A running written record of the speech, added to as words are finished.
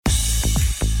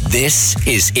This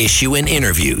is Issue and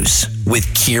Interviews with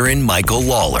Kieran Michael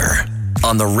Lawler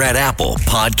on the Red Apple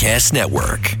Podcast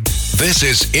Network. This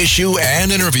is Issue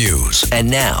and Interviews.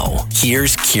 And now,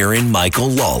 here's Kieran Michael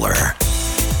Lawler.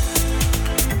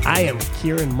 I am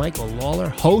Kieran Michael Lawler,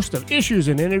 host of Issues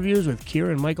and Interviews with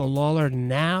Kieran Michael Lawler,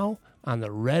 now on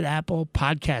the Red Apple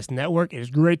Podcast Network. It is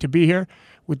great to be here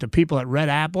with the people at Red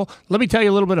Apple. Let me tell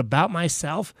you a little bit about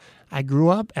myself. I grew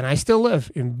up, and I still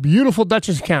live, in beautiful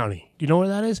Dutchess County. Do you know where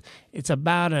that is? It's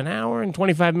about an hour and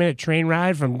 25-minute train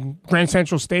ride from Grand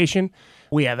Central Station.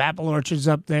 We have apple orchards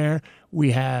up there.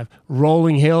 We have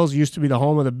Rolling Hills, used to be the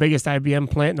home of the biggest IBM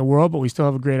plant in the world, but we still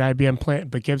have a great IBM plant in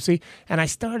Poughkeepsie. And I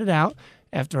started out,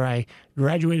 after I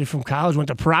graduated from college, went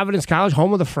to Providence College,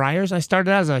 home of the Friars. I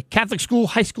started out as a Catholic school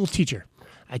high school teacher.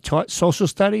 I taught social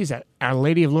studies at Our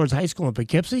Lady of Lourdes High School in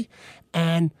Poughkeepsie,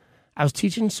 and I was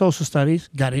teaching social studies,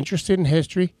 got interested in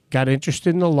history, got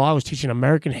interested in the law. I was teaching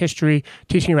American history,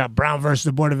 teaching about Brown versus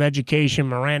the Board of Education,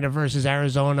 Miranda versus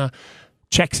Arizona,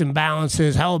 checks and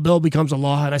balances, how a bill becomes a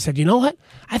law. And I said, you know what?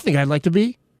 I think I'd like to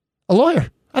be a lawyer.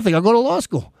 I think I'll go to law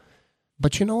school.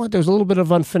 But you know what? There's a little bit of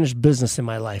unfinished business in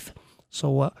my life.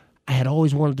 So I had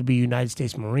always wanted to be a United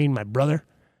States Marine. My brother,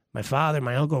 my father,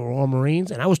 my uncle were all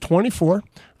Marines, and I was 24.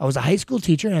 I was a high school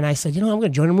teacher, and I said, you know, I'm going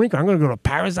to join the Marine Corps. I'm going to go to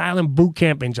Parris Island boot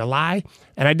camp in July,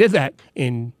 and I did that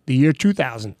in the year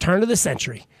 2000, turn of the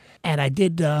century. And I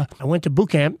went to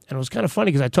boot camp, and it was kind of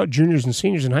funny because I taught juniors and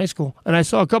seniors in high school, and I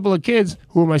saw a couple of kids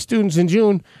who were my students in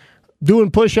June doing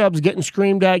push-ups, getting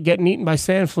screamed at, getting eaten by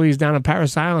sand fleas down on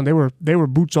Parris Island. They were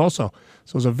boots also,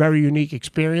 so it was a very unique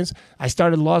experience. I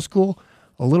started law school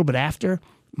a little bit after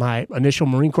my initial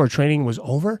Marine Corps training was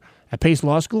over at Pace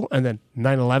Law School, and then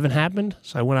 9/11 happened.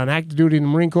 So I went on active duty in the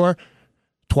Marine Corps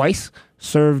twice,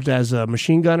 served as a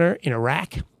machine gunner in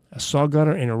Iraq, a saw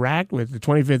gunner in Iraq with the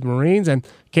 25th Marines, and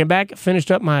came back, finished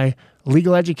up my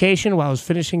legal education. While I was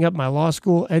finishing up my law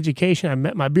school education, I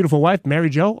met my beautiful wife, Mary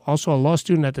Jo, also a law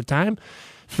student at the time.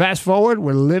 Fast forward,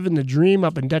 we're living the dream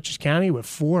up in Dutchess County with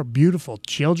 4 beautiful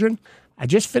children. I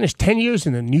just finished 10 years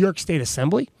in the New York State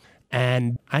Assembly,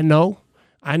 and I know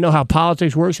how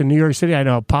politics works in New York City. I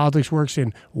know how politics works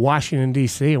in Washington,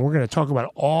 D.C., and we're going to talk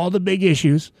about all the big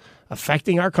issues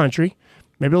affecting our country.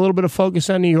 Maybe a little bit of focus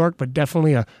on New York, but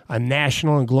definitely a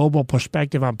national and global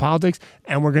perspective on politics.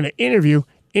 And we're going to interview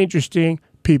interesting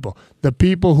people, the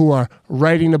people who are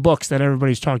writing the books that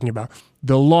everybody's talking about,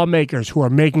 the lawmakers who are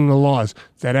making the laws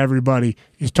that everybody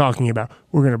is talking about.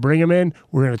 We're going to bring them in.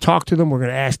 We're going to talk to them. We're going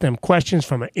to ask them questions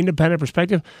from an independent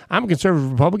perspective. I'm a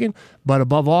conservative Republican, but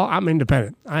above all, I'm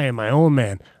independent. I am my own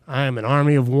man. I am an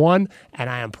army of one, and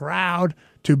I am proud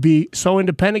to be so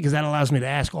independent because that allows me to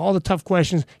ask all the tough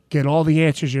questions, get all the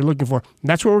answers you're looking for. And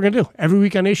that's what we're going to do. Every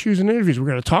week on Issues and Interviews, we're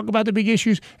going to talk about the big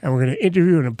issues, and we're going to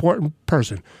interview an important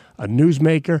person, a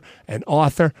newsmaker, an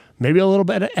author, maybe a little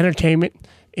bit of entertainment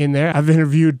in there. I've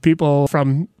interviewed people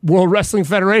from World Wrestling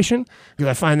Federation because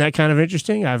I find that kind of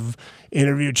interesting. I've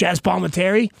interviewed Chaz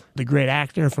Palminteri, the great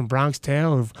actor from Bronx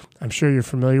Tale, who I'm sure you're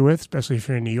familiar with, especially if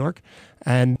you're in New York.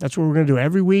 And that's what we're going to do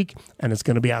every week, and it's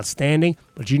going to be outstanding.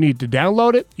 But you need to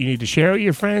download it. You need to share it with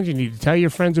your friends. You need to tell your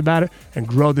friends about it and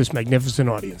grow this magnificent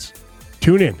audience.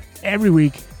 Tune in every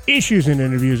week, Issues and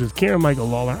Interviews with Kieran Michael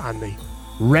Lawler on the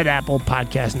Red Apple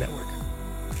Podcast Network.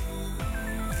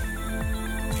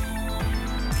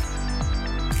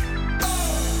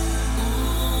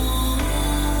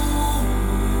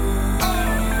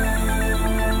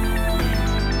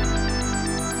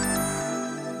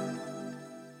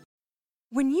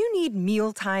 When you need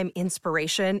mealtime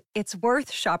inspiration, it's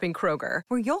worth shopping Kroger,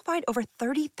 where you'll find over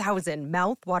 30,000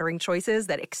 mouth-watering choices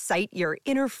that excite your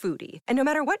inner foodie. And no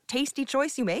matter what tasty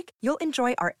choice you make, you'll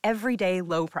enjoy our everyday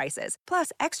low prices,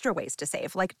 plus extra ways to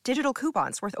save, like digital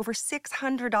coupons worth over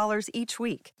 $600 each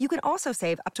week. You can also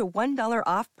save up to $1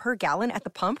 off per gallon at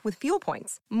the pump with fuel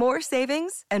points. More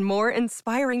savings and more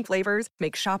inspiring flavors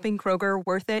make shopping Kroger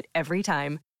worth it every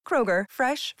time. Kroger,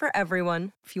 fresh for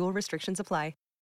everyone. Fuel restrictions apply.